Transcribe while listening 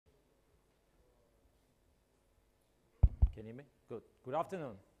Can you hear me? Good. Good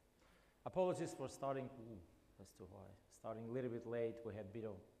afternoon. Apologies for starting. Ooh, that's too high. Starting a little bit late. We had a bit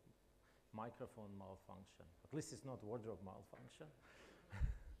of microphone malfunction. At least it's not wardrobe malfunction.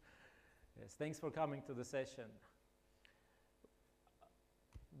 Yes, thanks for coming to the session.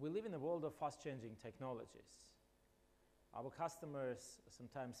 We live in a world of fast-changing technologies. Our customers are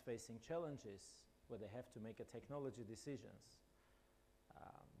sometimes facing challenges where they have to make a technology decisions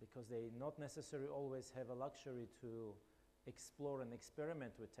because they not necessarily always have a luxury to explore and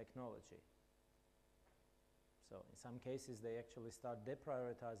experiment with technology. So in some cases, they actually start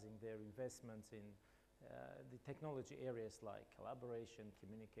deprioritizing their investments in the technology areas like collaboration,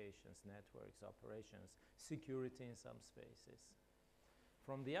 communications, networks, operations, security in some spaces.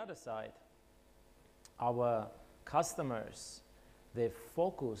 From the other side, our customers, their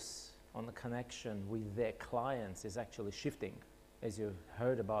focus on the connection with their clients is actually shifting. As you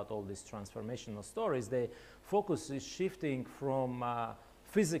heard about all these transformational stories, the focus is shifting from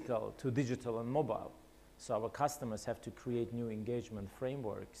physical to digital and mobile. So our customers have to create new engagement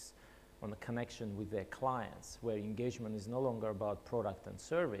frameworks on the connection with their clients, where engagement is no longer about product and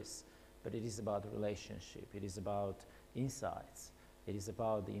service, but it is about relationship, it is about insights, it is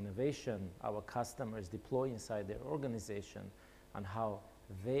about the innovation our customers deploy inside their organization and how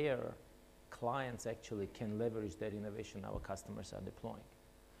their clients actually can leverage that innovation our customers are deploying.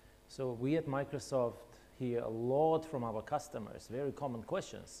 So we at Microsoft hear a lot from our customers, very common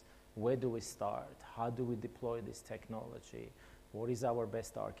questions. Where do we start? How do we deploy this technology? What is our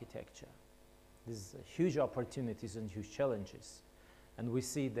best architecture? These are huge opportunities and huge challenges. And we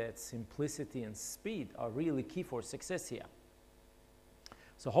see that simplicity and speed are really key for success here.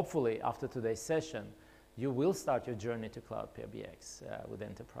 So hopefully after today's session, you will start your journey to Cloud PBX with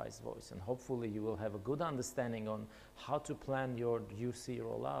Enterprise Voice, and hopefully you will have a good understanding on how to plan your UC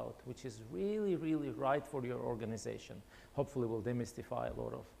rollout, which is really, really right for your organization. Hopefully we'll demystify a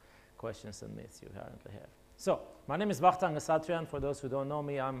lot of questions and myths you currently have. So, my name is Vakhtang Asatrian. For those who don't know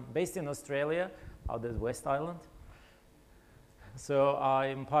me, I'm based in Australia, out at West Island. So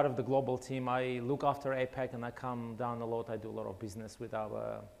I'm part of the global team. I look after APAC and I come down a lot. I do a lot of business with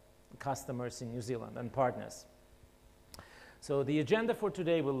our customers in New Zealand and partners. So the agenda for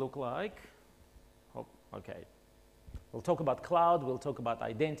today will look like, we'll talk about cloud, we'll talk about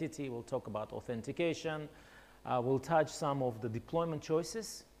identity, we'll talk about authentication, we'll touch some of the deployment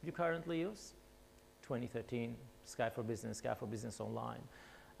choices you currently use, 2013, Sky for Business, Sky for Business Online.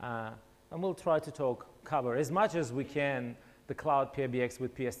 And we'll try to cover as much as we can the Cloud PBX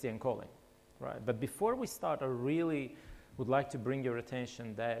with PSTN calling, right? But before we start, I really would like to bring your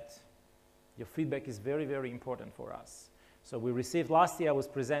attention that your feedback is very, very important for us. So we received, last year I was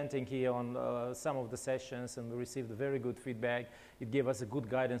presenting here on some of the sessions and we received very good feedback. It gave us a good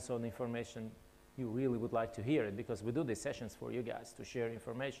guidance on information. You really would like to hear it because we do these sessions for you guys to share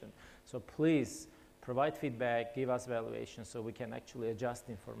information. So please provide feedback, give us evaluation so we can actually adjust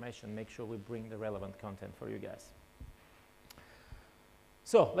information, make sure we bring the relevant content for you guys.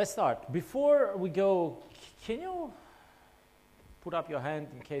 So let's start. Before we go, can you put up your hand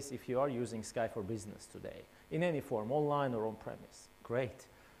in case if you are using Sky for Business today, in any form, online or on-premise? Great.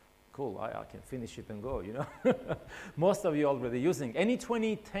 Cool, I can finish it and go, you know. Most of you already using. Any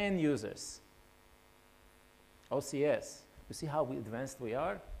 2010 users? OCS. You see how advanced we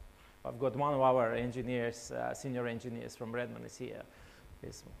are? I've got one of our engineers, senior engineers from Redmond is here.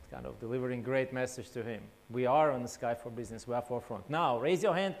 He's kind of delivering great message to him. We are on the Sky for Business, we are forefront. Now, raise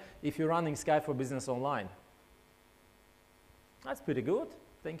your hand if you're running Sky for Business Online. That's pretty good.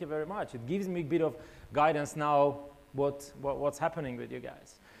 Thank you very much. It gives me a bit of guidance now what's happening with you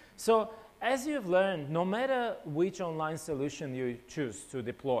guys. So as you've learned, no matter which online solution you choose to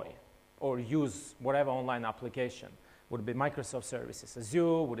deploy or use whatever online application, would it be Microsoft Services,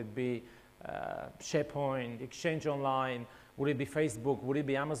 Azure, would it be SharePoint, Exchange Online, would it be Facebook, would it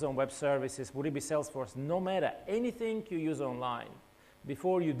be Amazon Web Services, would it be Salesforce, no matter anything you use online,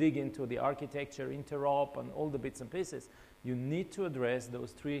 before you dig into the architecture, interop, and all the bits and pieces, you need to address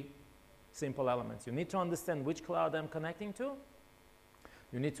those three simple elements. You need to understand which cloud I'm connecting to.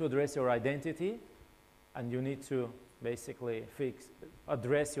 You need to address your identity. And you need to basically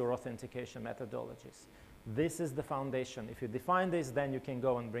address your authentication methodologies. This is the foundation. If you define this, then you can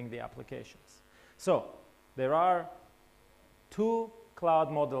go and bring the applications. So there are two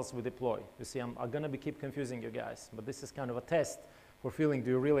cloud models we deploy. You see, I'm going to keep confusing you guys, but this is kind of a test for feeling,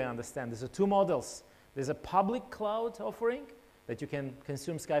 do you really understand? There's two models. There's a public cloud offering that you can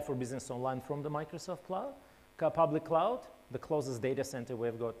consume Sky for Business Online from the Microsoft Cloud. Public cloud, the closest data center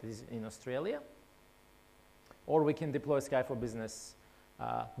we've got is in Australia. Or we can deploy Sky for Business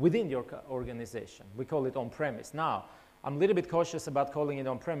within your organization. We call it on-premise. Now, I'm a little bit cautious about calling it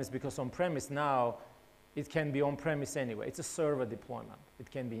on-premise because on-premise now, it can be on-premise anyway. It's a server deployment. It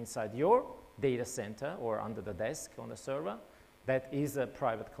can be inside your data center or under the desk on the server. That is a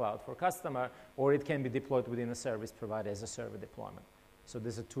private cloud for customer, or it can be deployed within a service provider as a server deployment. So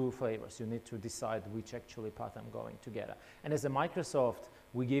there's two flavors. You need to decide which actually path I'm going together. And as a Microsoft,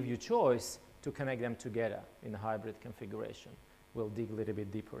 we give you choice to connect them together in a hybrid configuration. We'll dig a little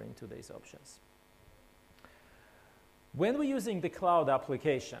bit deeper into these options. When we're using the cloud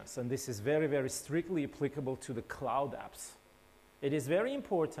applications, and this is very, very strictly applicable to the cloud apps, it is very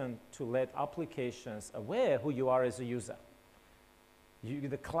important to let applications aware who you are as a user.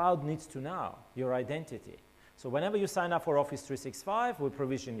 The cloud needs to know your identity. So whenever you sign up for Office 365, we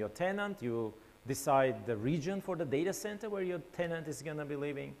provision your tenant, you decide the region for the data center where your tenant is going to be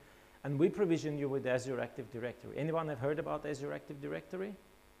living, and we provision you with Azure Active Directory. Anyone have heard about Azure Active Directory?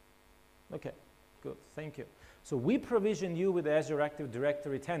 Okay, good, thank you. So we provision you with Azure Active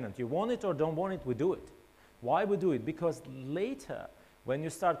Directory tenant. You want it or don't want it, we do it. Why we do it? Because later, when you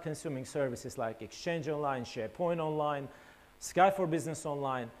start consuming services like Exchange Online, SharePoint Online, Sky for Business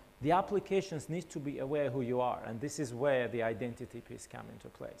Online, the applications need to be aware who you are, and this is where the identity piece comes into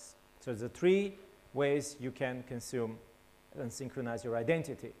place. So there's 3 ways you can consume and synchronize your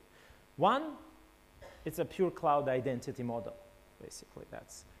identity. One, it's a pure cloud identity model, basically.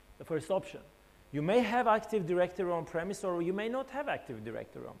 That's the first option. You may have Active Directory on-premise, or you may not have Active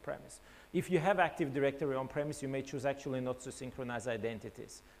Directory on-premise. If you have Active Directory on-premise, you may choose actually not to synchronize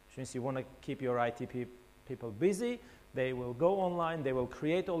identities, which means you want to keep your IT people busy. They will go online, they will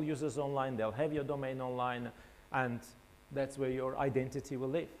create all users online, they'll have your domain online, and that's where your identity will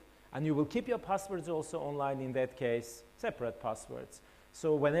live. And you will keep your passwords also online in that case, separate passwords.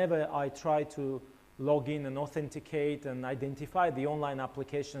 So whenever I try to log in and authenticate and identify the online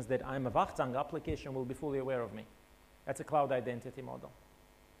applications that I'm a Wachtank application will be fully aware of me. That's a cloud identity model.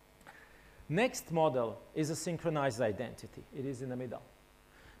 Next model is a synchronized identity. It is in the middle.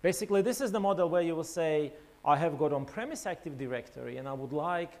 Basically, this is the model where you will say, I have got on-premise Active Directory and I would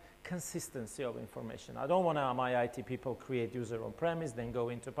like consistency of information. I don't want my IT people create user on-premise, then go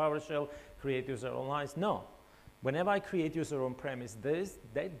into PowerShell, create user online. No. Whenever I create user on-premise,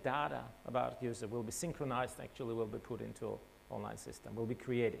 that data about user will be synchronized, actually will be put into online system, will be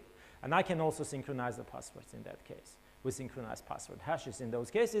created. And I can also synchronize the passwords in that case. We synchronize password hashes in those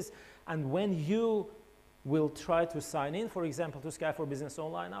cases. And when you will try to sign in, for example, to Sky for Business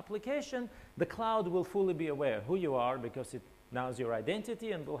Online application, the cloud will fully be aware who you are because it knows your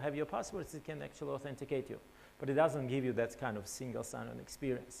identity and will have your passwords. It can actually authenticate you. But it doesn't give you that kind of single sign-on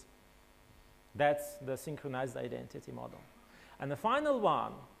experience. That's the synchronized identity model. And the final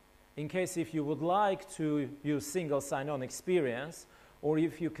one, in case if you would like to use single sign-on experience, or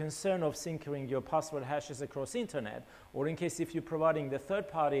if you're concerned of syncing your password hashes across internet, or in case if you're providing the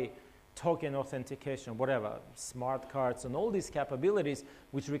third-party token authentication, whatever, smart cards and all these capabilities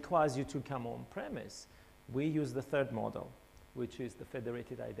which requires you to come on-premise, we use the third model, which is the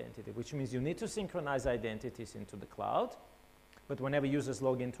federated identity, which means you need to synchronize identities into the cloud. But whenever users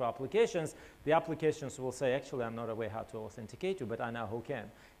log into applications, the applications will say, actually, I'm not aware how to authenticate you, but I know who can.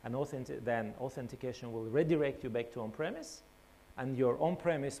 And then authentication will redirect you back to on-premise, and your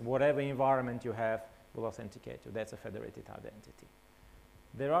on-premise, whatever environment you have, will authenticate you. That's a federated identity.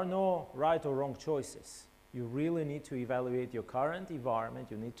 There are no right or wrong choices. You really need to evaluate your current environment.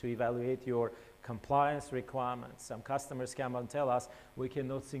 You need to evaluate your compliance requirements. Some customers come and tell us we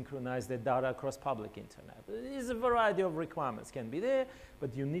cannot synchronize the data across public internet. There is a variety of requirements can be there,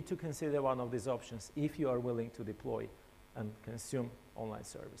 but you need to consider one of these options if you are willing to deploy and consume online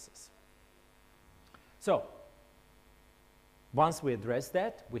services. So, once we address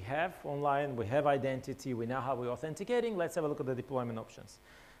that, we have online, we have identity, we know how we're authenticating. Let's have a look at the deployment options.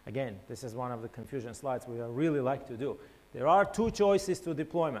 Again, this is one of the confusion slides we really like to do. There are 2 choices to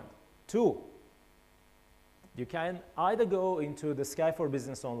deployment. 2. You can either go into the Sky for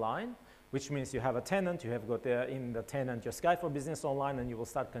Business Online, which means you have a tenant, you have got in the tenant your Sky for Business Online, and you will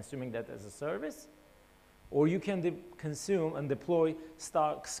start consuming that as a service. Or you can consume and deploy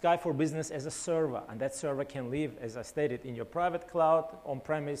Sky for Business as a server, and that server can live, as I stated, in your private cloud,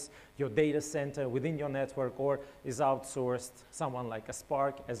 on-premise, your data center, within your network, or is outsourced, someone like a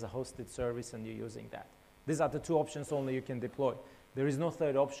Spark as a hosted service, and you're using that. These are the 2 options only you can deploy. There is no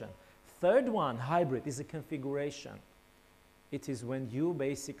third option. Third one, hybrid, is a configuration. It is when you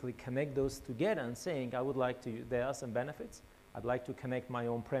basically connect those together and saying, I would like to, there are some benefits. I'd like to connect my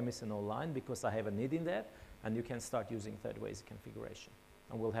on-premise and online because I have a need in that, and you can start using third ways configuration.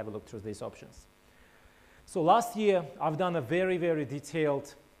 And we'll have a look through these options. So last year, I've done a very, very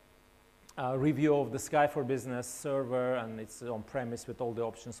detailed review of the Sky for Business server, and it's on-premise with all the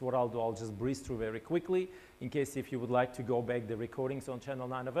options. What I'll do, I'll just breeze through very quickly in case if you would like to go back, the recordings on channel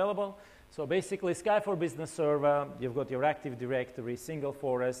 9 available. So basically, Sky for Business server, you've got your Active Directory, single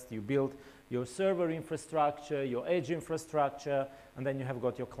forest, you build your server infrastructure, your edge infrastructure, and then you have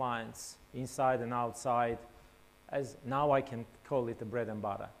got your clients inside and outside. As now I can call it the bread and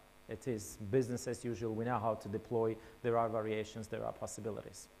butter. It is business as usual. We know how to deploy. There are variations, there are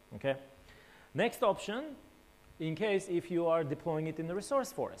possibilities. Okay? Next option, in case if you are deploying it in the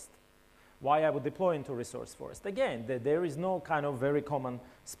resource forest. Why I would deploy into resource forest? Again, there is no kind of very common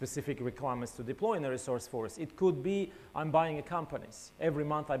specific requirements to deploy in a resource forest. It could be I'm buying a companies. Every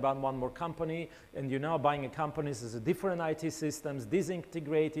month I buy one more company, and you're now buying a companies as a different IT systems,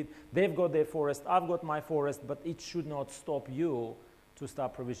 disintegrated. They've got their forest, I've got my forest, but it should not stop you to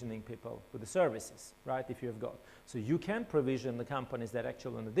start provisioning people with the services, right, if you have got. So you can provision the companies that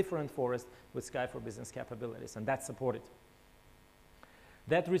actually in a different forest with Sky for Business capabilities, and that's supported.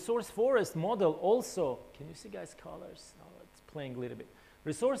 That resource forest model also, can you see guys colors? Oh, it's playing a little bit.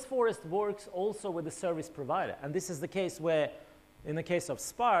 Resource forest works also with the service provider, and this is the case where, in the case of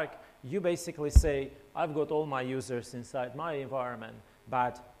Spark, you basically say, I've got all my users inside my environment,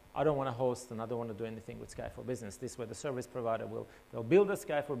 but I don't want to host and I don't want to do anything with Sky for Business. This way the service provider they'll build a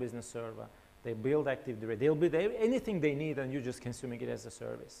Sky for Business server, they build Active Directory, they'll build anything they need, and you're just consuming it as a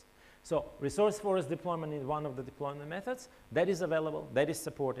service. So resource forest deployment is one of the deployment methods that is available, that is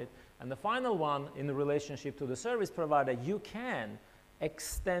supported. And the final one, in the relationship to the service provider, you can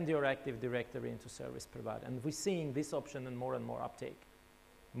extend your Active Directory into service provider. And we're seeing this option and more uptake.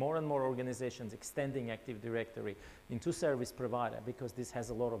 More and more organizations extending Active Directory into service provider, because this has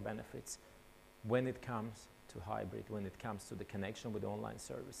a lot of benefits when it comes to hybrid, when it comes to the connection with online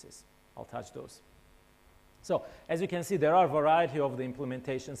services. I'll touch those. So, as you can see, there are a variety of the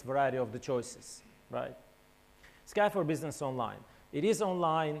implementations, variety of the choices, right? Sky for Business Online. It is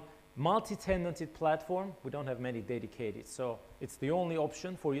online, multi-tenanted platform. We don't have many dedicated, so it's the only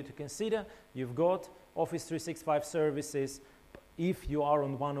option for you to consider. You've got Office 365 services. If you are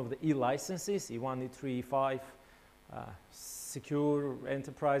on one of the E-licenses, E1, E3, E5, Secure,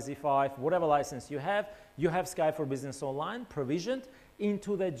 Enterprise E5, whatever license you have Sky for Business Online provisioned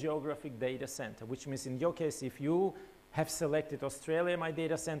into the geographic data center, which means in your case, if you have selected Australia, my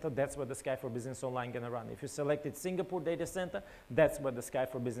data center, that's where the Sky for Business Online is going to run. If you selected Singapore data center, that's where the Sky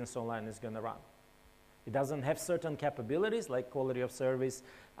for Business Online is going to run. It doesn't have certain capabilities like quality of service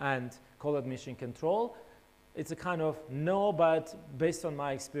and call admission control. It's a kind of no, but based on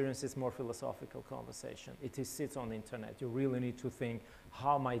my experience, it's more philosophical conversation. It sits on the internet. You really need to think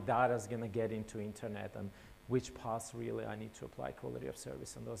how my data is going to get into internet and which paths really I need to apply quality of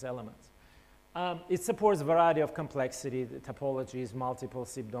service on those elements. It supports a variety of complexity, topologies, multiple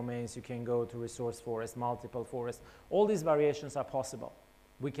SIP domains. You can go to resource forest, multiple forests. All these variations are possible.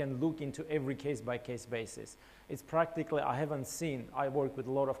 We can look into every case-by-case basis. It's practically, I work with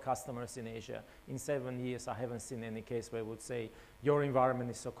a lot of customers in Asia. In 7 years, I haven't seen any case where I would say, your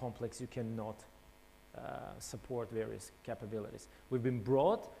environment is so complex, you cannot support various capabilities. We've been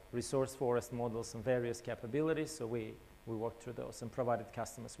brought resource forest models and various capabilities, so we worked through those and provided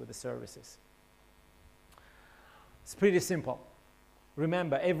customers with the services. It's pretty simple.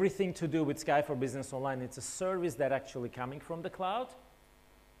 Remember, everything to do with Sky for Business Online, it's a service that actually coming from the cloud.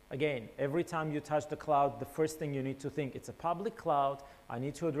 Again, every time you touch the cloud, the first thing you need to think, it's a public cloud, I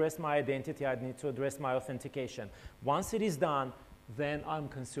need to address my identity, I need to address my authentication. Once it is done, then I'm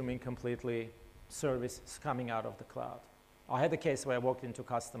consuming completely service coming out of the cloud. I had a case where I walked into a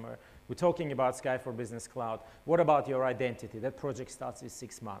customer, we're talking about Sky for Business Cloud, what about your identity? That project starts in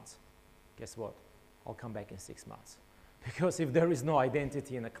 6 months. Guess what? I'll come back in 6 months. Because if there is no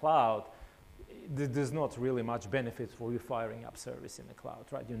identity in the cloud, there's not really much benefit for you firing up service in the cloud,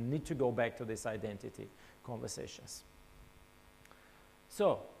 right? You need to go back to these identity conversations.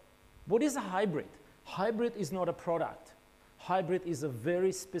 So, what is a hybrid? Hybrid is not a product. Hybrid is a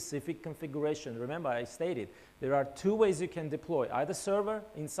very specific configuration. Remember, I stated, there are 2 ways you can deploy, either server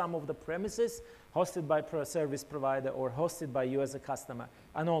in some of the premises, hosted by a service provider, or hosted by you as a customer,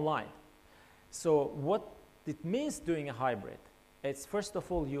 and online. So what it means doing a hybrid, it's first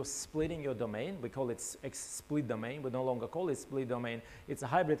of all, you're splitting your domain. We call it split domain. We no longer call it split domain. It's a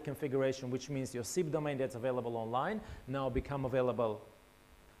hybrid configuration, which means your SIP domain that's available online now become available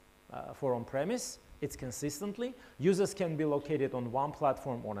for on-premise. It's consistently. Users can be located on one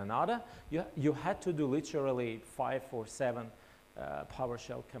platform or another. You had to do literally 5 or 7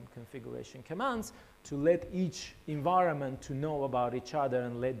 PowerShell configuration commands to let each environment to know about each other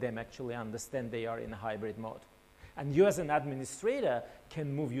and let them actually understand they are in a hybrid mode. And you as an administrator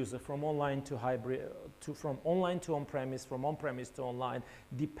can move user from online to hybrid, from online to on-premise, from on-premise to online,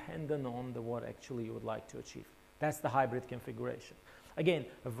 depending on what actually you would like to achieve. That's the hybrid configuration. Again,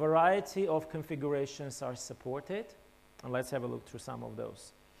 a variety of configurations are supported, and let's have a look through some of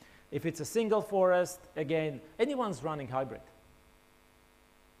those. If it's a single forest, again, anyone's running hybrid.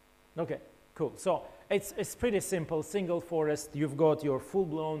 Okay, cool. So it's pretty simple. Single forest, you've got your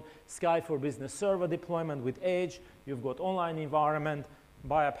full-blown Sky for Business server deployment with Edge. You've got online environment.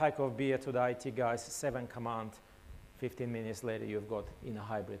 Buy a pack of beer to the IT guys, 7 command. 15 minutes later, you've got in a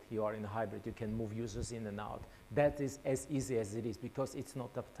hybrid. You are in a hybrid. You can move users in and out. That is as easy as it is because it's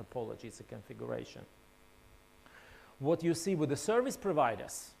not a topology, it's a configuration. What you see with the service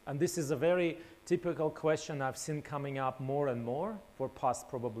providers, and this is a very typical question I've seen coming up more and more for past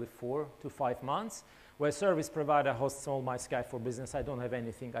probably 4 to 5 months, where service provider hosts all my Sky for Business. I don't have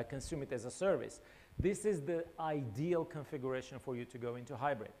anything. I consume it as a service. This is the ideal configuration for you to go into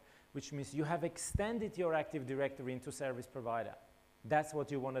hybrid, which means you have extended your Active Directory into service provider. That's what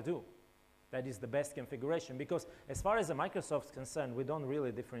you want to do. That is the best configuration because as far as the Microsoft is concerned, we don't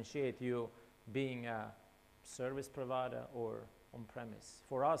really differentiate you being a service provider or on-premise.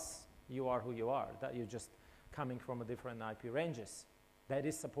 For us, you are who you are. That you're just coming from a different IP ranges. That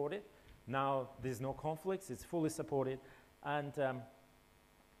is supported. Now, there's no conflicts. It's fully supported. And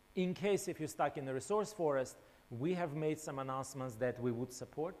in case if you're stuck in the resource forest, we have made some announcements that we would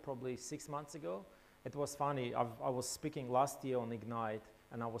support probably 6 months ago. It was funny. I was speaking last year on Ignite,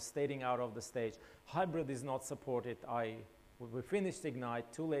 and I was stating out of the stage, hybrid is not supported. We finished Ignite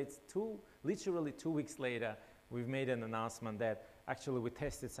literally 2 weeks later, we've made an announcement that actually we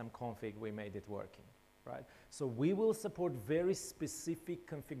tested some config, we made it working, right? So we will support very specific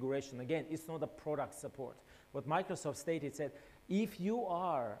configuration. Again, it's not a product support. What Microsoft stated said, if you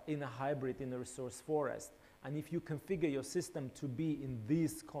are in a hybrid in the resource forest, and if you configure your system to be in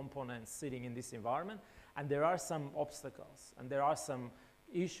these components sitting in this environment, and there are some obstacles, and there are some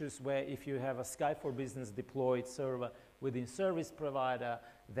issues where if you have a Sky for Business deployed server within service provider,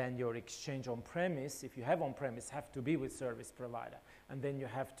 then your Exchange on-premise, if you have on-premise, have to be with service provider. And then you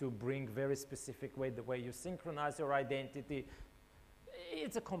have to bring very specific way, the way you synchronize your identity.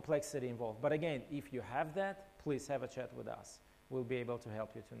 It's a complexity involved. But again, if you have that, please have a chat with us. We'll be able to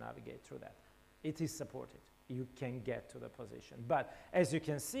help you to navigate through that. It is supported. You can get to the position. But as you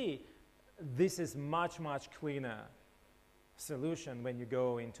can see, this is much, much cleaner solution when you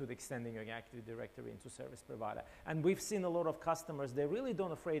go into the extending your Active Directory into service provider. And we've seen a lot of customers, they really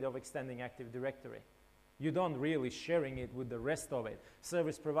don't afraid of extending Active Directory. You don't really sharing it with the rest of it.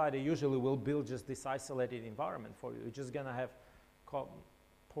 Service provider usually will build just this isolated environment for you. You're just going to have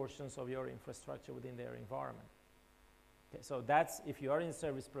portions of your infrastructure within their environment. Okay, so that's, if you are in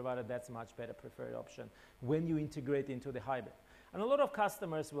service provider, that's a much better preferred option when you integrate into the hybrid. And a lot of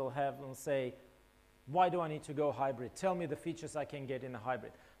customers will have and say, why do I need to go hybrid? Tell me the features I can get in a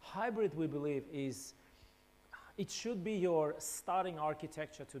hybrid. Hybrid, we believe, it should be your starting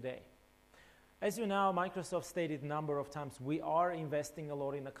architecture today. As you know, Microsoft stated a number of times, we are investing a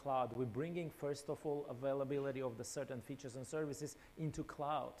lot in the cloud. We're bringing, first of all, availability of the certain features and services into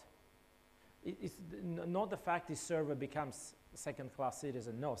cloud. It's not the fact this server becomes second-class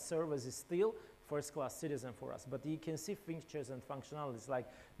citizen. No, servers is still first-class citizen for us. But you can see features and functionalities like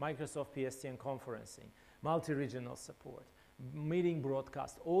Microsoft PSTN conferencing, multi-regional support, meeting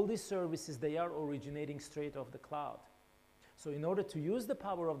broadcast. All these services, they are originating straight off the cloud. So in order to use the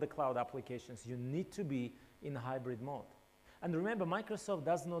power of the cloud applications, you need to be in hybrid mode. And remember, Microsoft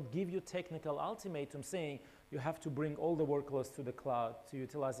does not give you technical ultimatum saying you have to bring all the workloads to the cloud to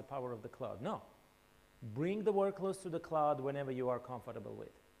utilize the power of the cloud. No. Bring the workloads to the cloud whenever you are comfortable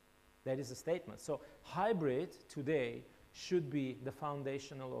with. That is a statement. So hybrid today should be the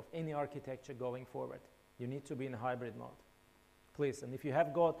foundational of any architecture going forward. You need to be in hybrid mode. Please, and if you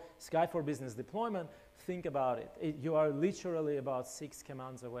have got Sky for Business deployment, think about it. You are literally about 6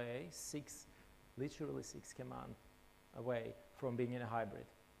 commands away, literally 6 commands away from being in a hybrid.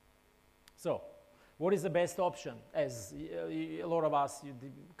 So, what is the best option? As a lot of us,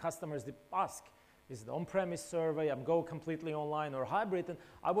 customers ask, is it on-premise server, I'm go completely online or hybrid? And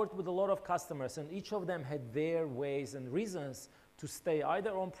I worked with a lot of customers, and each of them had their ways and reasons to stay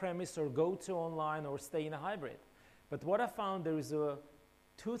either on-premise or go to online or stay in a hybrid. But what I found, there is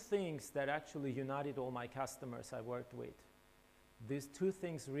 2 things that actually united all my customers I worked with. These 2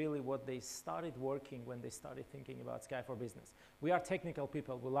 things really what they started working when they started thinking about Sky for Business. We are technical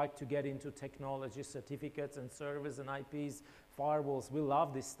people. We like to get into technology, certificates and servers and IPs, firewalls. We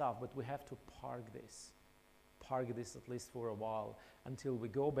love this stuff, but we have to park this at least for a while until we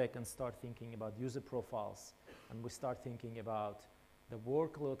go back and start thinking about user profiles and we start thinking about the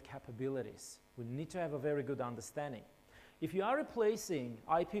workload capabilities, we need to have a very good understanding. If you are replacing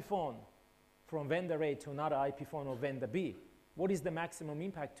IP phone from vendor A to another IP phone of vendor B, what is the maximum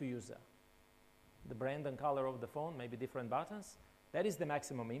impact to user? The brand and color of the phone, maybe different buttons. That is the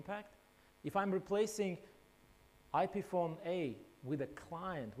maximum impact. If I'm replacing IP phone A with a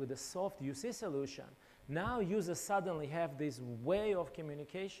client, with a soft UC solution, now users suddenly have this way of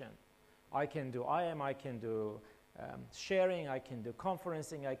communication. I can do IM, I can do sharing, I can do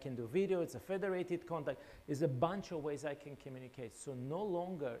conferencing, I can do video, it's a federated contact. There's a bunch of ways I can communicate. So no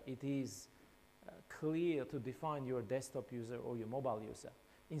longer it is clear to define your desktop user or your mobile user.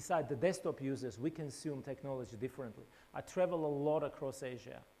 Inside the desktop users, we consume technology differently. I travel a lot across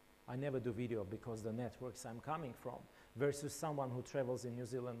Asia. I never do video because the networks I'm coming from, versus someone who travels in New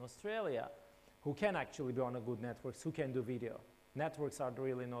Zealand, Australia, who can actually be on a good networks, who can do video. Networks are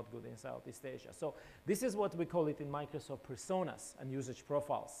really not good in Southeast Asia. So this is what we call it in Microsoft personas and usage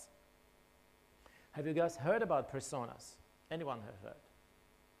profiles. Have you guys heard about personas? Anyone have heard?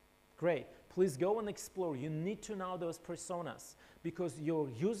 Great. Please go and explore. You need to know those personas because your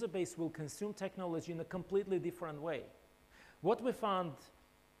user base will consume technology in a completely different way. What we found,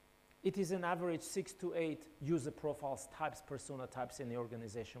 it is an average 6 to 8 user profiles types, persona types in the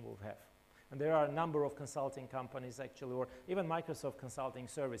organization we'll have. And there are a number of consulting companies actually, or even Microsoft consulting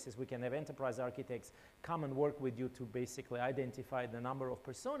services. We can have enterprise architects come and work with you to basically identify the number of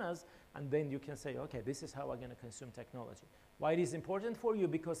personas, and then you can say, okay, this is how I'm going to consume technology. Why it is important for you?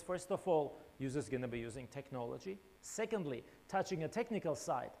 Because first of all, users are going to be using technology. Secondly, touching a technical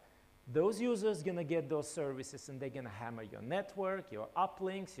side, those users are going to get those services and they're going to hammer your network, your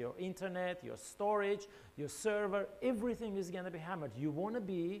uplinks, your internet, your storage, your server, everything is going to be hammered. You want to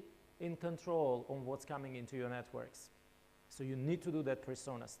be in control on what's coming into your networks. So you need to do that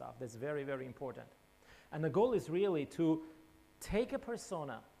persona stuff. That's very, very important. And the goal is really to take a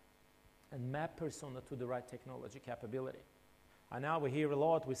persona and map persona to the right technology capability. And now we hear a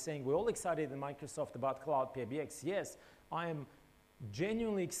lot, we're saying we're all excited in Microsoft about Cloud PBX. Yes, I am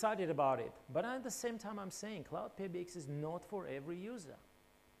genuinely excited about it. But at the same time, I'm saying Cloud PBX is not for every user.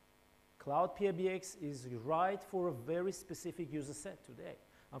 Cloud PBX is right for a very specific user set today.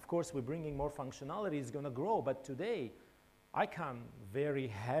 Of course, we're bringing more functionality, it's going to grow, but today, I can't, very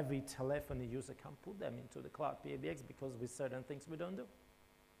heavy telephony user can't put them into the Cloud PBX because with certain things we don't do,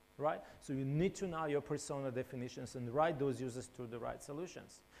 right? So you need to know your persona definitions and write those users to the right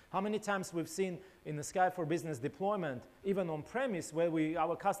solutions. How many times we've seen in the Sky for Business deployment, even on-premise, where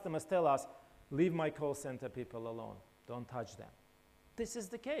our customers tell us, leave my call center people alone, don't touch them. This is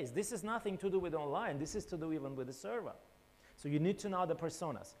the case. This is nothing to do with online. This is to do even with the server. So you need to know the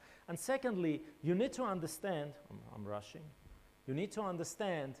personas. And secondly, you need to understand, I'm rushing, you need to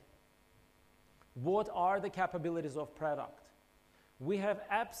understand what are the capabilities of product. We have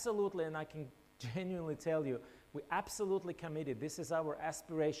absolutely, and I can genuinely tell you, we absolutely committed, this is our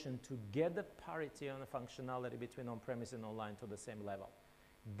aspiration to get the parity on the functionality between on-premise and online to the same level.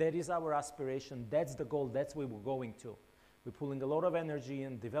 That is our aspiration, that's the goal, that's where we're going to. We're pulling a lot of energy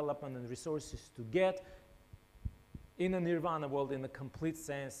and development and resources to get in a nirvana world, in a complete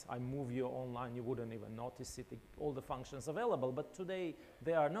sense. I move you online, you wouldn't even notice it, all the functions available, but today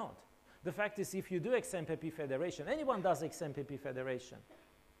they are not. The fact is, if you do XMPP federation, anyone does XMPP federation,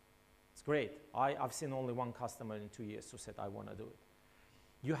 it's great. I've seen only one customer in 2 years who said, I want to do it.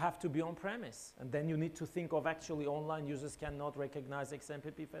 You have to be on premise, and then you need to think of actually online users cannot recognize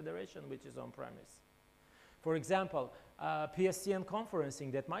XMPP federation, which is on premise. For example, PSTN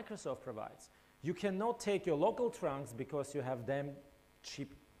conferencing that Microsoft provides. You cannot take your local trunks because you have damn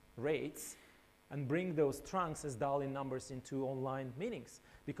cheap rates and bring those trunks as dial-in numbers into online meetings.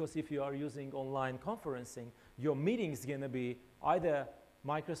 Because if you are using online conferencing, your meeting is going to be either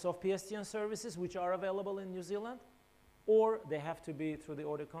Microsoft PSTN services, which are available in New Zealand, or they have to be through the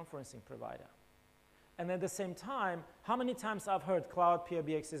audio conferencing provider. And at the same time, how many times I've heard Cloud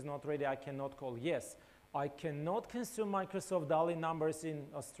PBX is not ready, I cannot call? Yes, I cannot consume Microsoft dial-in numbers in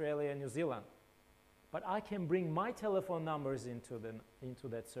Australia and New Zealand. But I can bring my telephone numbers into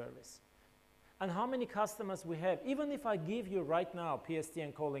that service. And how many customers we have, even if I give you right now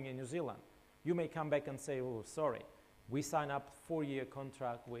PSTN calling in New Zealand, you may come back and say, oh, sorry, we signed up 4-year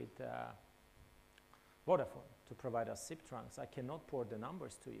contract with Vodafone to provide us SIP trunks. I cannot port the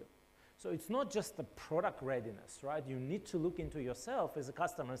numbers to you. So it's not just the product readiness, right? You need to look into yourself as a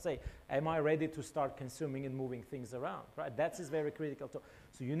customer and say, am I ready to start consuming and moving things around, right? That is very critical too.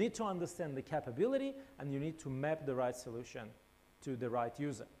 So you need to understand the capability and you need to map the right solution to the right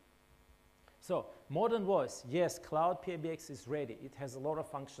user. So modern voice, yes, Cloud PBX is ready. It has a lot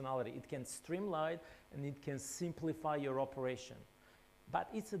of functionality. It can streamline and it can simplify your operation. But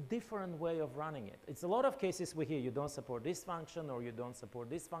it's a different way of running it. It's a lot of cases we hear you don't support this function or you don't support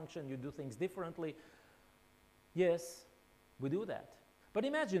this function, you do things differently. Yes, we do that. But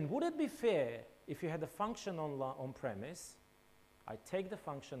imagine, would it be fair if you had a function on-premise, I take the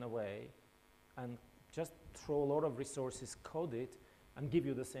function away and just throw a lot of resources, code it, and give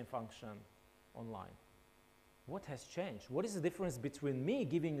you the same function online? What has changed? What is the difference between me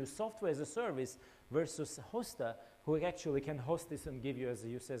giving you software as a service versus a hoster who actually can host this and give you as a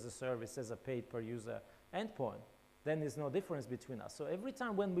use as a service, as a paid per user endpoint? Then there's no difference between us. So every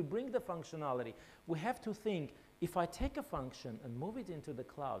time when we bring the functionality, we have to think, if I take a function and move it into the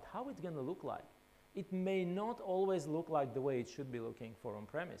cloud, how it's going to look like? It may not always look like the way it should be looking for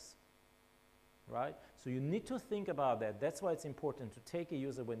on-premise, right? So you need to think about that. That's why it's important to take a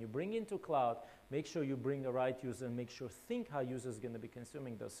user when you bring into cloud, make sure you bring the right user and make sure think how user is going to be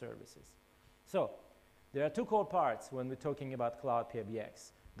consuming those services. So there are two core parts when we're talking about cloud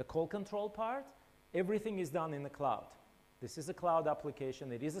PBX. The call control part, everything is done in the cloud. This is a cloud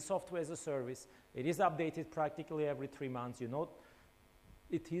application. It is a software as a service. It is updated practically every 3 months. You know,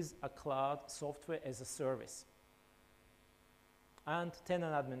 it is a cloud software as a service. And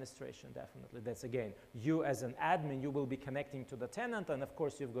tenant administration, definitely. That's again, you as an admin, you will be connecting to the tenant, and of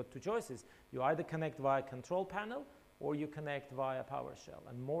course you've got two choices. You either connect via control panel or you connect via PowerShell.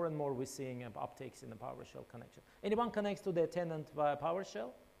 And more we're seeing uptakes in the PowerShell connection. Anyone connects to their tenant via PowerShell?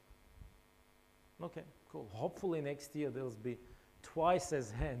 Okay, cool. Hopefully next year there'll be twice as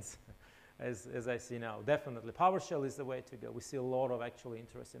hands as I see now. Definitely. PowerShell is the way to go. We see a lot of actual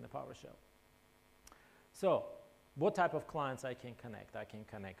interest in the PowerShell. So, what type of clients I can connect? I can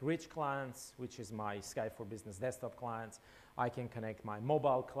connect rich clients, which is my Skype for Business desktop clients. I can connect my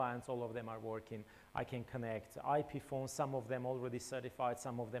mobile clients, all of them are working. I can connect IP phones, some of them already certified,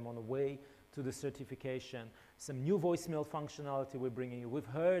 some of them on the way to the certification. Some new voicemail functionality we're bringing you. We've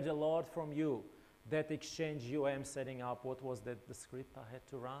heard a lot from you. That Exchange I'm setting up, what was the script I had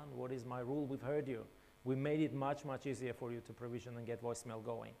to run? What is my rule? We've heard you. We made it much easier for you to provision and get voicemail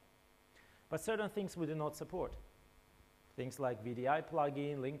going. But certain things we do not support. Things like VDI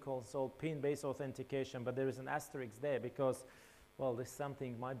plugin, link console, PIN-based authentication, but there is an asterisk there because, well, this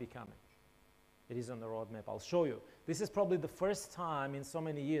something might be coming. It is on the roadmap. I'll show you. This is probably the first time in so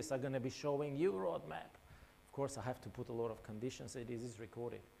many years I'm going to be showing you roadmap. Of course, I have to put a lot of conditions. It is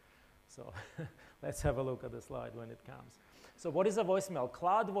recorded. So let's have a look at the slide when it comes. So what is a voicemail?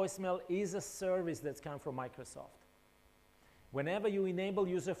 Cloud voicemail is a service that's come from Microsoft. Whenever you enable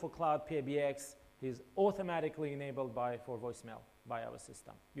user for cloud PBX, he's automatically enabled for voicemail by our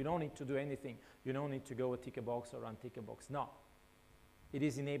system. You don't need to do anything. You don't need to go tick a box or untick a box. No. It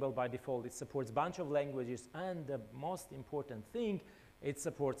is enabled by default. It supports a bunch of languages, and the most important thing, it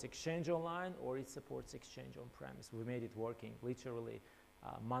supports Exchange Online or it supports Exchange on-premise. We made it working literally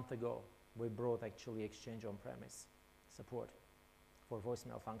a month ago. We brought actually Exchange on-premise support for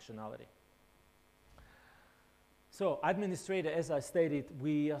voicemail functionality. So administrator, as I stated,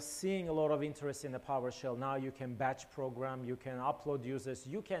 we are seeing a lot of interest in the PowerShell. Now you can batch program, you can upload users,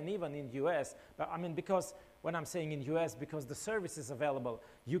 you can even in US, but I mean, because when I'm saying in US, because the service is available,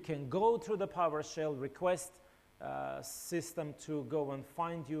 you can go through the PowerShell request system to go and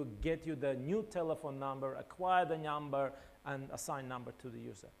find you, get you the new telephone number, acquire the number, and assign number to the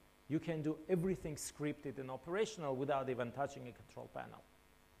user. You can do everything scripted and operational without even touching a control panel.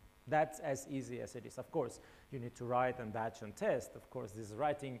 That's as easy as it is. Of course, you need to write and batch and test. Of course, this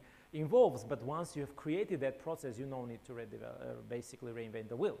writing involves, but once you have created that process, you don't need to basically reinvent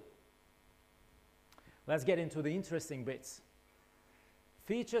the wheel. Let's get into the interesting bits.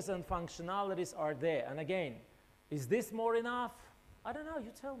 Features and functionalities are there. And again, is this more enough? I don't know,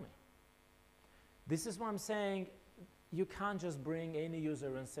 you tell me. This is what I'm saying. You can't just bring any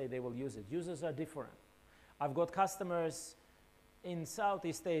user and say they will use it. Users are different. I've got customers in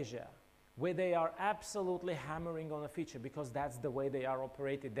Southeast Asia where they are absolutely hammering on a feature because that's the way they are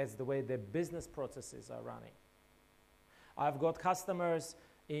operated. That's the way their business processes are running. I've got customers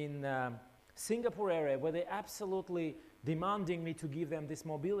in Singapore area where they're absolutely demanding me to give them this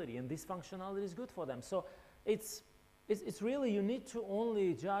mobility, and this functionality is good for them. So it's really, you need to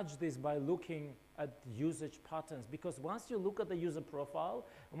only judge this by looking at usage patterns, because once you look at the user profile,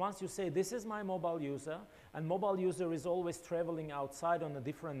 and once you say this is my mobile user, and mobile user is always traveling outside on the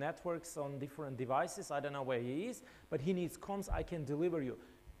different networks, on different devices, I don't know where he is, but he needs comms, I can deliver you.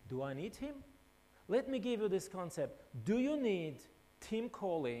 Do I need him? Let me give you this concept. Do you need team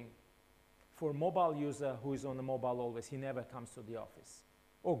calling for mobile user who is on the mobile always, he never comes to the office?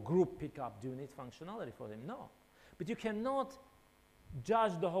 Or group pickup, do you need functionality for them? No. But you cannot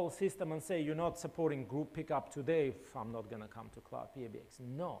judge the whole system and say, you're not supporting group pickup today, I'm not going to come to Cloud PBX.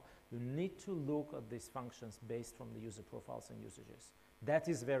 No, you need to look at these functions based from the user profiles and usages. That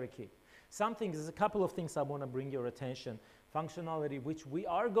is very key. There's a couple of things I want to bring your attention. Functionality which we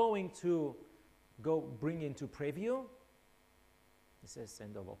are going to bring into preview. This is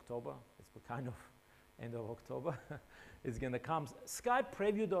end of October. It's kind of end of October. It's going to come.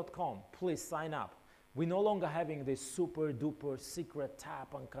 SkypePreview.com. Please sign up. We're no longer having this super duper secret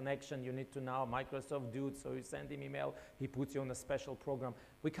tap and connection you need to now. Microsoft do it, so you send him email, he puts you on a special program.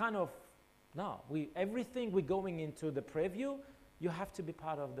 Everything we're going into the preview, you have to be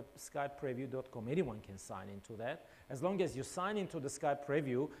part of the SkypePreview.com. Anyone can sign into that. As long as you sign into the Skype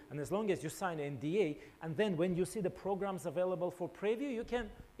Preview, and as long as you sign NDA, and then when you see the programs available for preview, you can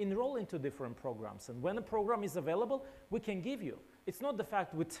enroll into different programs. And when a program is available, we can give you. It's not the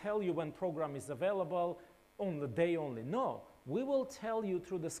fact we tell you when program is available on the day only. No, we will tell you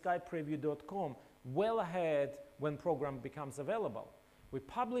through the SkypePreview.com well ahead when program becomes available. We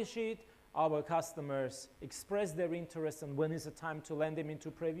publish it, our customers express their interest, and when is the time to land them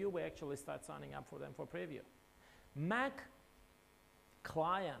into preview, we actually start signing up for them for preview. Mac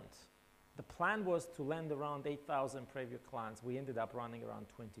client, the plan was to land around 8,000 preview clients. We ended up running around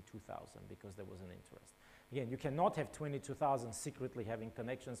 22,000 because there was an interest. Again, you cannot have 22,000 secretly having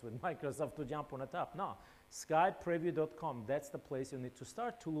connections with Microsoft to jump on a top. No, SkypePreview.com, that's the place you need to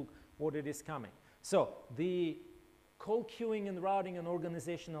start to look what it is coming. So the call queuing and routing and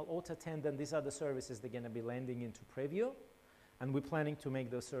organizational auto attendant, these are the services they're going to be landing into preview, and we're planning to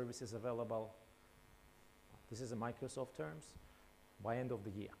make those services available, this is a Microsoft terms, by end of the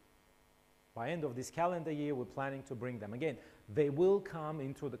year. By end of this calendar year, we're planning to bring them. Again, they will come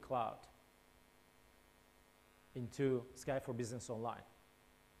into the cloud, into Skype for Business Online.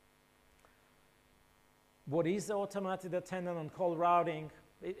 What is the automated attendant on call routing?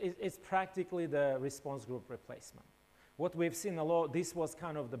 It's practically the response group replacement. What we've seen a lot, this was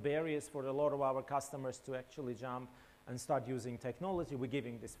kind of the barriers for a lot of our customers to actually jump and start using technology. We're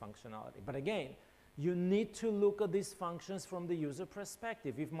giving this functionality. But again, you need to look at these functions from the user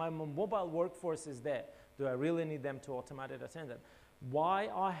perspective. If my mobile workforce is there, do I really need them to automated attendant? Why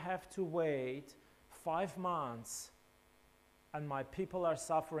I have to wait 5 months and my people are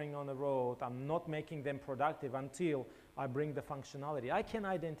suffering on the road, I'm not making them productive until I bring the functionality. I can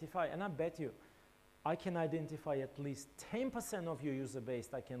identify, and I bet you, I can identify at least 10% of your user base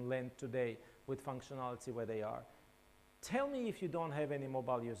I can land today with functionality where they are. Tell me if you don't have any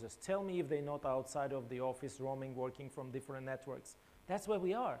mobile users. Tell me if they're not outside of the office, roaming, working from different networks. That's where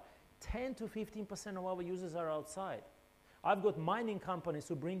we are. 10 to 15% of our users are outside. I've got mining companies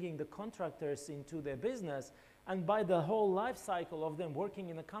who are bringing the contractors into their business, and by the whole life cycle of them working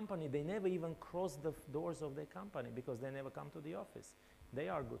in a company, they never even cross the doors of their company because they never come to the office. They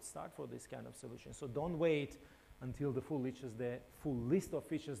are a good start for this kind of solution. So don't wait until the full list of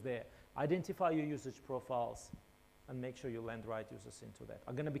features there. Identify your usage profiles and make sure you land right users into that.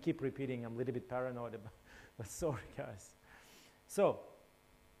 I'm going to keep repeating. I'm a little bit paranoid about but sorry, guys. So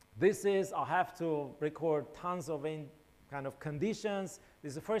this is, I have to record tons of kind of conditions.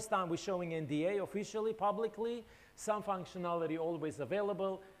 This is the first time we're showing NDA officially, publicly. Some functionality always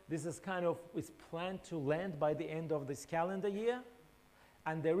available. This is kind of, it's planned to land by the end of this calendar year.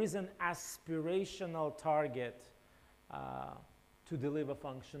 And there is an aspirational target to deliver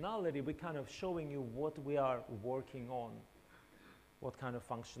functionality. We're kind of showing you what we are working on, what kind of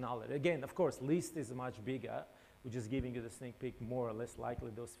functionality. Again, of course, list is much bigger. We're just giving you the sneak peek. More or less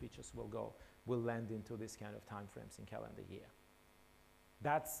likely those features will land into this kind of timeframes in calendar year.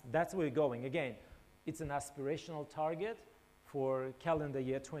 That's where we're going. Again, it's an aspirational target for calendar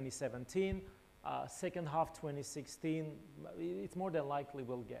year 2017. Second half 2016, it's more than likely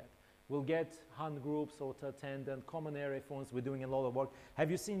we'll get. We'll get hand groups, auto attendant, common area phones. We're doing a lot of work. Have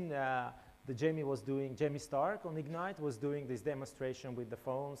you seen Jamie Stark on Ignite was doing this demonstration with the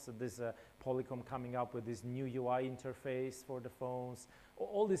phones. So there's Polycom coming up with this new UI interface for the phones.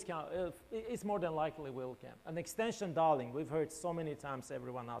 All this kind of, it's more than likely we'll get. An extension dialing, we've heard so many times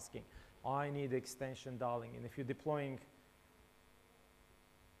everyone asking, I need extension dialing. And if you're deploying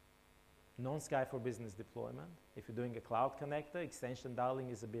non-Skype for Business deployment, if you're doing a cloud connector, extension dialing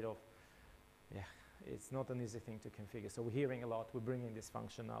is a bit of, yeah, it's not an easy thing to configure. So we're hearing a lot. We're bringing this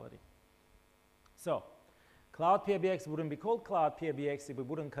functionality. So Cloud PBX wouldn't be called Cloud PBX if we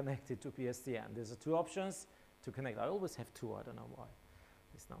wouldn't connect it to PSTN. There's 2 options to connect. I always have 2. I don't know why.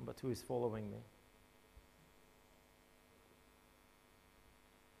 This number 2 is following me.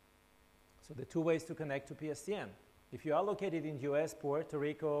 So the 2 ways to connect to PSTN. If you're located in US, Puerto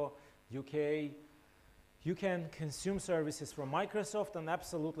Rico, UK, You can consume services from Microsoft, and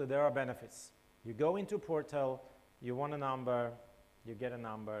absolutely there are benefits. You go into portal, you want a number, you get a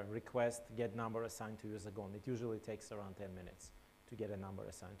number, request, get number assigned to user, gone. It usually takes around 10 minutes to get a number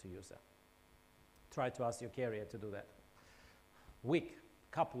assigned to user. Try to ask your carrier to do that. Week,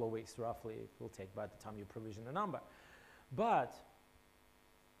 couple of weeks roughly it will take by the time you provision a number. But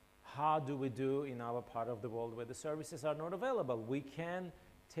how do we do in our part of the world where the services are not available? We can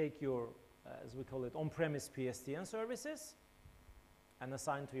take your, as we call it, on-premise PSTN services and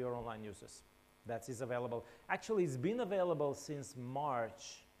assign to your online users. That is available. Actually, it's been available since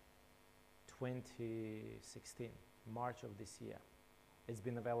March 2016, March of this year. It's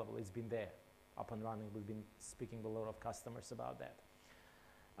been available, it's been there, up and running. We've been speaking with a lot of customers about that.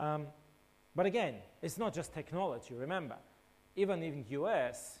 But again, it's not just technology, remember. Even in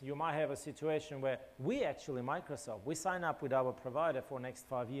US, you might have a situation where we actually, Microsoft, we sign up with our provider for next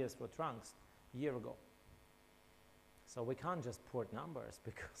 5 years for trunks a year ago. So we can't just port numbers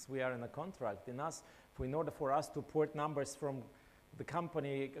because we are in a contract. In order for us to port numbers from the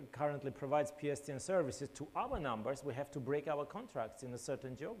company currently provides PSTN services to our numbers, we have to break our contracts in a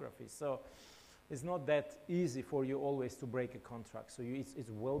certain geography. So it's not that easy for you always to break a contract. So it's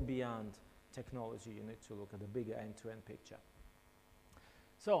well beyond technology. You need to look at the bigger end-to-end picture.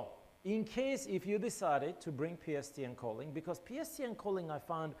 So in case if you decided to bring PSTN calling, because PSTN calling I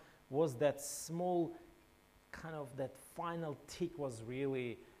found was that small kind of that final tick was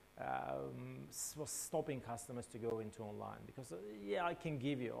really was stopping customers to go into online, because yeah, I can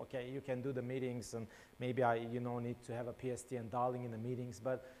give you, okay, you can do the meetings and maybe you need to have a PSTN dialing in the meetings,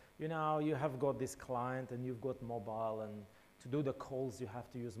 but you have got this client and you've got mobile, and to do the calls you have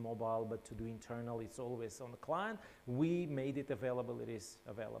to use mobile, but to do internal it's always on the client. We made it available, it is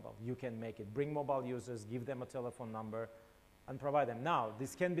available. You can make it, bring mobile users, give them a telephone number and provide them. Now,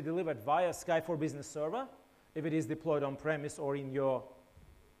 this can be delivered via Sky for Business server if it is deployed on premise or in your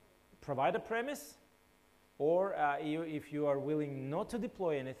provider premise, or if you are willing not to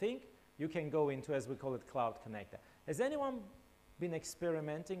deploy anything, you can go into, as we call it, Cloud Connector. Has anyone been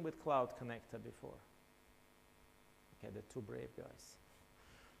experimenting with Cloud Connector before? Okay, the two brave guys.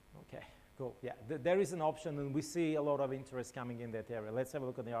 Okay, cool. Yeah, there is an option, and we see a lot of interest coming in that area. Let's have a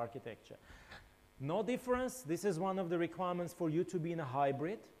look at the architecture. No difference. This is one of the requirements for you to be in a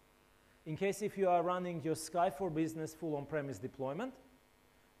hybrid. In case if you are running your Sky for Business full on-premise deployment,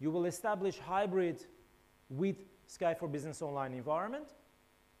 you will establish hybrid with Sky for Business online environment.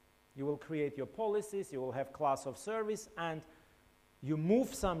 You will create your policies, you will have class of service, and you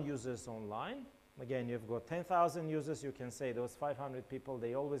move some users online. Again, you've got 10,000 users, you can say those 500 people,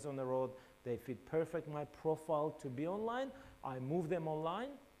 they always on the road, they fit perfect my profile to be online. I move them online,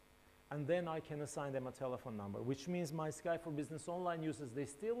 and then I can assign them a telephone number, which means my Sky for Business online users, they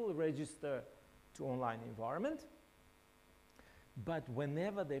still will register to online environment. But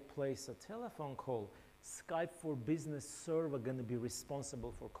whenever they place a telephone call, Skype for Business server going to be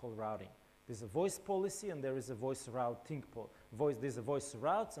responsible for call routing. There's a voice policy and there is a voice routing there's a voice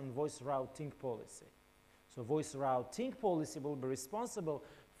routes and voice routing policy. So voice routing policy will be responsible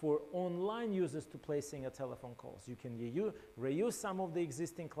for online users to placing a telephone calls. You can reuse some of the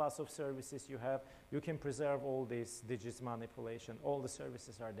existing class of services you have. You can preserve all this digits manipulation. All the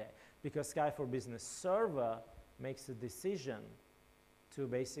services are there because Sky for Business server makes a decision to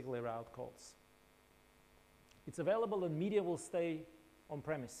basically route calls. It's available and media will stay on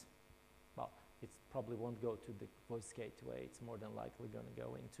premise. Well, it probably won't go to the voice gateway. It's more than likely going to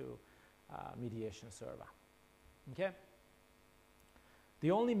go into mediation server. Okay?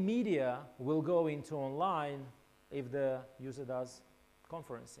 The only media will go into online if the user does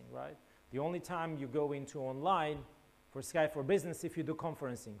conferencing, right? The only time you go into online for Sky for Business if you do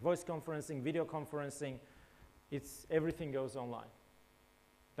conferencing, voice conferencing, video conferencing, everything goes online.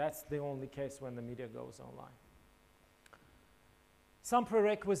 That's the only case when the media goes online. Some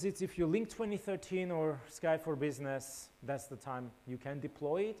prerequisites, if you link 2013 or Sky for Business, that's the time you can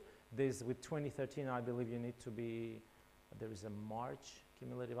deploy it. With 2013, I believe you need to be, there is a March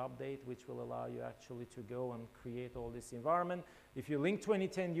cumulative update, which will allow you actually to go and create all this environment. If you link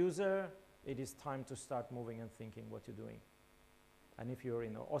 2010 user, it is time to start moving and thinking what you're doing. And if you're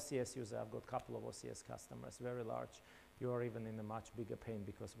in an OCS user, I've got a couple of OCS customers, very large, you are even in a much bigger pain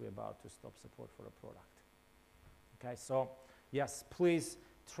because we're about to stop support for a product. Okay, so yes, please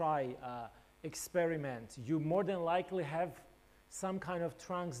try, experiment. You more than likely have some kind of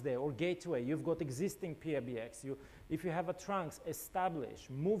trunks there or gateway. You've got existing PBX. If you have a trunks, establish,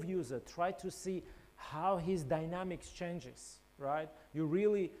 move user, try to see how his dynamics changes, right? You're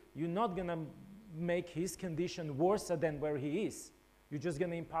not gonna make his condition worse than where he is. You're just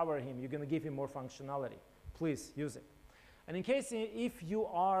gonna empower him. You're gonna give him more functionality. please use it. And in case if you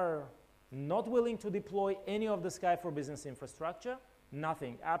are not willing to deploy any of the Sky for Business infrastructure,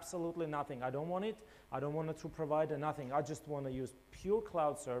 nothing, absolutely nothing. I don't want it. I don't want it through provider, nothing. I just want to use pure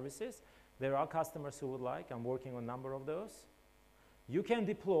cloud services. There are customers who would like. I'm working on a number of those. You can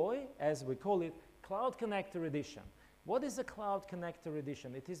deploy, as we call it, Cloud Connector Edition. What is a Cloud Connector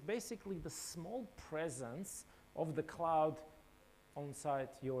Edition? It is basically the small presence of the cloud inside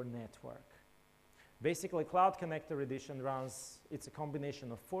your network. Basically, Cloud Connector Edition runs, it's a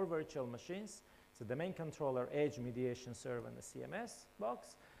combination of 4 virtual machines. It's a domain controller, edge, mediation server, and a CMS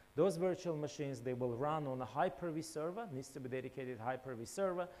box. Those virtual machines, they will run on a Hyper-V server, needs to be dedicated Hyper-V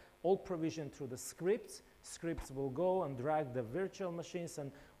server, all provisioned through the scripts. Scripts will go and drag the virtual machines,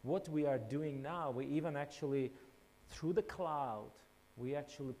 and what we are doing now, we even actually, through the cloud, we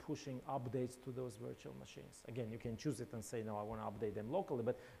actually pushing updates to those virtual machines. Again, you can choose it and say, no, I want to update them locally,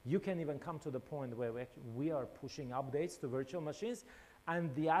 but you can even come to the point where we are pushing updates to virtual machines,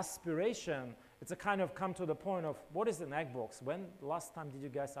 and the aspiration, it's a kind of come to the point of, what is an Xbox? When last time did you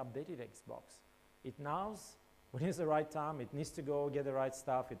guys update Xbox? It knows when is the right time, it needs to go get the right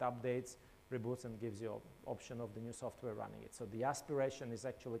stuff, it updates, reboots, and gives you option of the new software running it. So the aspiration is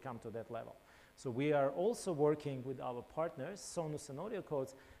actually come to that level. So we are also working with our partners, Sonus and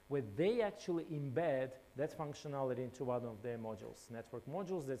AudioCodes, where they actually embed that functionality into one of their modules, network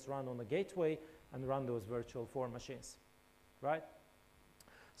modules that's run on a gateway and run those virtual 4 machines, right?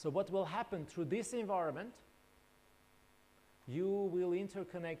 So what will happen through this environment, you will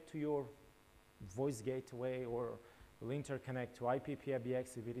interconnect to your voice gateway or will interconnect to IP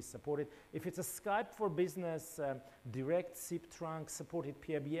PBX if it is supported. If it's a Skype for Business direct SIP trunk supported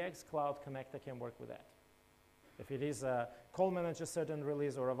PBX, Cloud Connector can work with that. If it is a call manager certain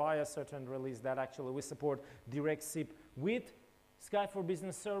release or a via certain release, that actually we support direct SIP with Skype for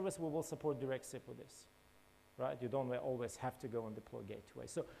Business service, we will support direct SIP with this. Right? You don't always have to go and deploy gateway.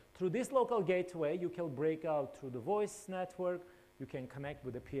 So through this local gateway, you can break out through the voice network, you can connect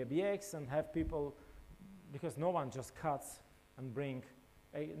with the PBX and have people, because no one just cuts and bring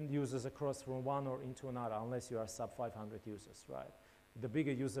users across from one or into another unless you are sub 500 users, right? The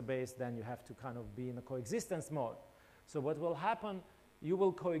bigger user base, then you have to kind of be in a coexistence mode. So what will happen, you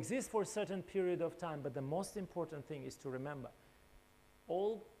will coexist for a certain period of time, but the most important thing is to remember,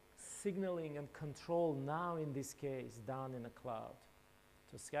 all signaling and control now in this case done in the cloud.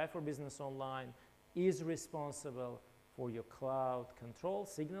 So Sky for Business Online is responsible for your cloud control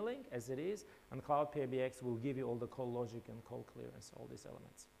signaling as it is, and Cloud PBX will give you all the call logic and call clearance, all these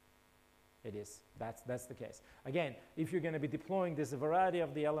elements. It is, that's the case. Again, if you're going to be deploying this, a variety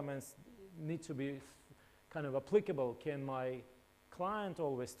of the elements need to be kind of applicable. Can my client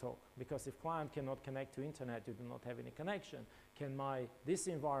always talk? Because if client cannot connect to internet, you do not have any connection. Can this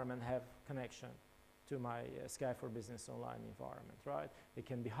environment have connection to my Sky for Business Online environment, right? It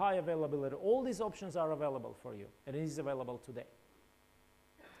can be high availability. All these options are available for you, and it is available today.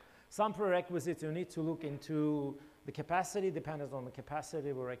 Some prerequisites you need to look into the capacity. Depending on the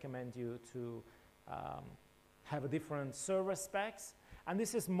capacity, we recommend you to have a different server specs. And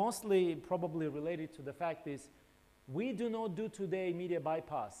this is mostly probably related to the fact is we do not do today media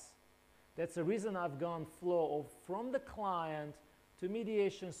bypass. That's the reason I've gone flow from the client to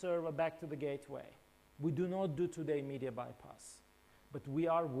mediation server back to the gateway. We do not do today media bypass, but we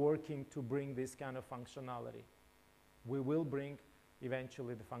are working to bring this kind of functionality. We will bring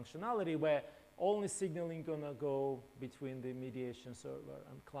eventually the functionality where only signaling gonna go between the mediation server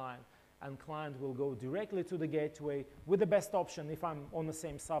and client will go directly to the gateway with the best option if I'm on the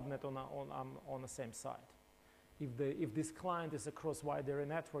same subnet on the same side. If this client is across wider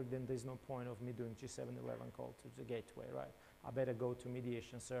network, then there's no point of me doing G711 call to the gateway, right? I better go to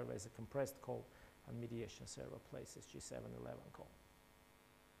mediation server as a compressed call, and mediation server places G711 call.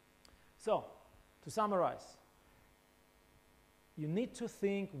 So, to summarize, you need to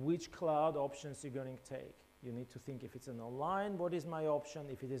think which cloud options you're going to take. You need to think if it's an online, what is my option?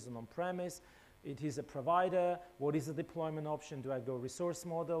 If it is an on-premise, it is a provider, what is the deployment option? Do I go resource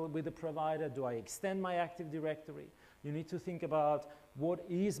model with the provider? Do I extend my Active Directory? You need to think about what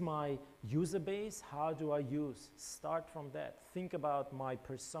is my user base? How do I use? Start from that. Think about my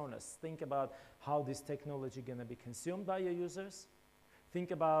personas. Think about how this technology is going to be consumed by your users. Think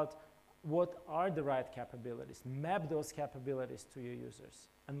about what are the right capabilities. Map those capabilities to your users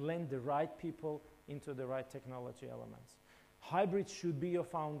and lend the right people into the right technology elements. Hybrid should be your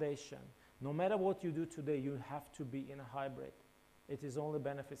foundation. No matter what you do today, you have to be in a hybrid. It is only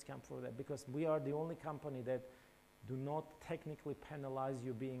benefits come for that because we are the only company that do not technically penalize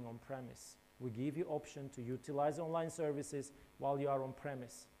you being on premise. We give you option to utilize online services while you are on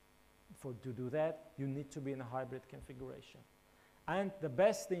premise. To do that, you need to be in a hybrid configuration. And the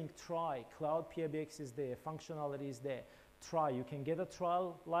best thing, try. Cloud PBX is there, functionality is there. Try. You can get a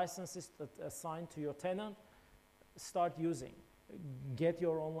trial licenses assigned to your tenant. Start using. Get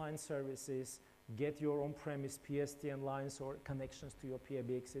your online services. Get your on-premise PSTN lines or connections to your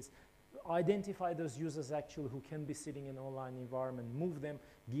PBXs. Identify those users actually who can be sitting in an online environment. Move them,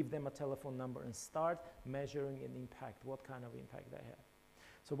 give them a telephone number, and start measuring an impact, what kind of impact they have.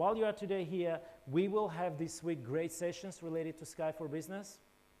 So while you are today here, we will have this week great sessions related to Skype for Business.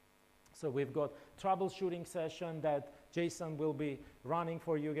 So we've got troubleshooting session that Jason will be running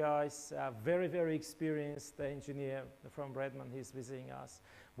for you guys. Very, very experienced engineer from Redmond, he's visiting us.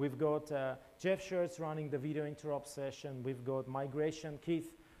 We've got Jeff Schertz running the video interrupt session. We've got migration.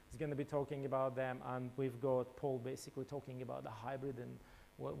 Keith is going to be talking about them. And we've got Paul basically talking about the hybrid and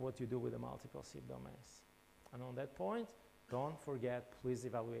what you do with the multiple SIP domains. And on that point, don't forget, please,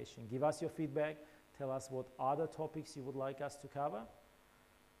 evaluation. Give us your feedback. Tell us what other topics you would like us to cover.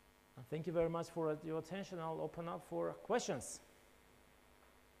 And thank you very much for your attention. I'll open up for questions.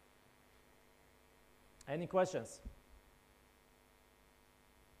 Any questions?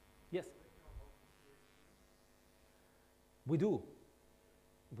 Yes? We do.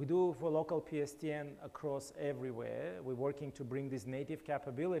 We do for local PSTN across everywhere. We're working to bring this native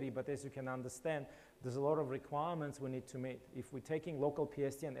capability, but as you can understand, there's a lot of requirements we need to meet. If we're taking local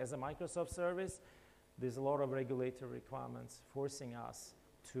PSTN as a Microsoft service, there's a lot of regulatory requirements forcing us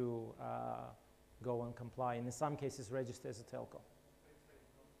to go and comply, and in some cases register as a telco.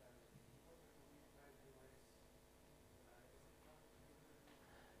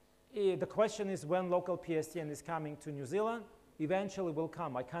 The question is when local PSTN is coming to New Zealand. Eventually will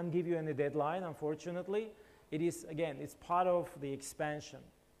come. I can't give you any deadline, unfortunately. It is, again, it's part of the expansion.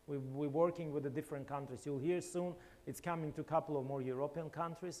 We're working with the different countries. You'll hear soon it's coming to a couple of more European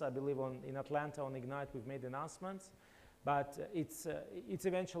countries. I believe in Atlanta on Ignite we've made announcements. But it's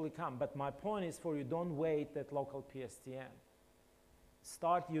eventually come. But my point is for you, don't wait at local PSTN.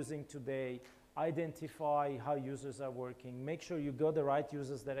 Start using today. Identify how users are working. Make sure you got the right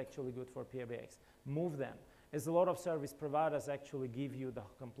users that are actually good for PBX. Move them. As a lot of service providers actually give you the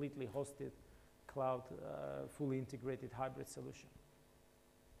completely hosted cloud, fully integrated hybrid solution.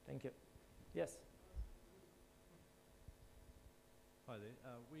 Thank you. Yes? Hi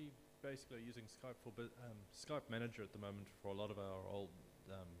there. We basically are using Skype Manager at the moment for a lot of our old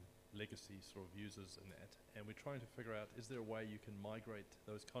legacy sort of users in that. And we're trying to figure out, is there a way you can migrate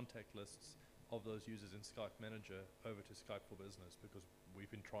those contact lists of those users in Skype Manager over to Skype for Business, because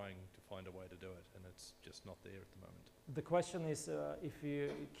we've been trying to find a way to do it and it's just not there at the moment. The question is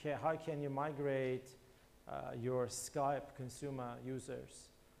how can you migrate your Skype consumer users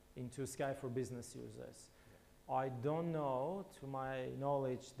into Skype for Business users? Yeah. I don't know, to my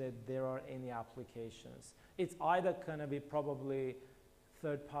knowledge, that there are any applications. It's either going to be probably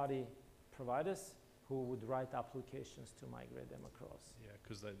third-party providers who would write applications to migrate them across. Yeah,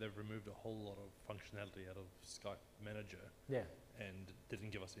 because they've removed a whole lot of functionality out of Skype Manager. Yeah. And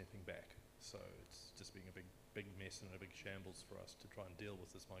didn't give us anything back. So it's just being a big mess and a big shambles for us to try and deal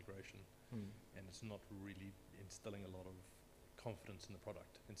with this migration. And it's not really instilling a lot of confidence in the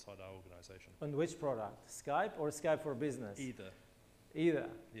product inside our organization. On which product? Skype or Skype for Business? Either. Either?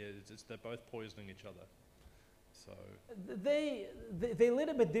 Yeah, they're both poisoning each other. So they're a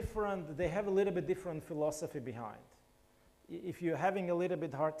little bit different. They have a little bit different philosophy behind. If you're having a little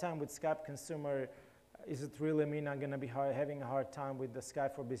bit hard time with Skype consumer, is it really mean I'm going to be having a hard time with the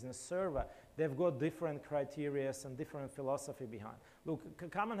Skype for Business server? They've got different criteria and different philosophy behind.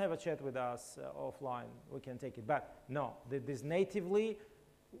 Look, come and have a chat with us offline. We can take it back. No, this natively,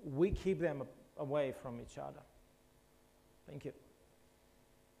 we keep them away from each other. Thank you.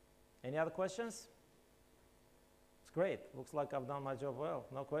 Any other questions? It's great. Looks like I've done my job well.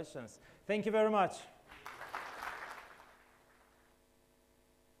 No questions. Thank you very much.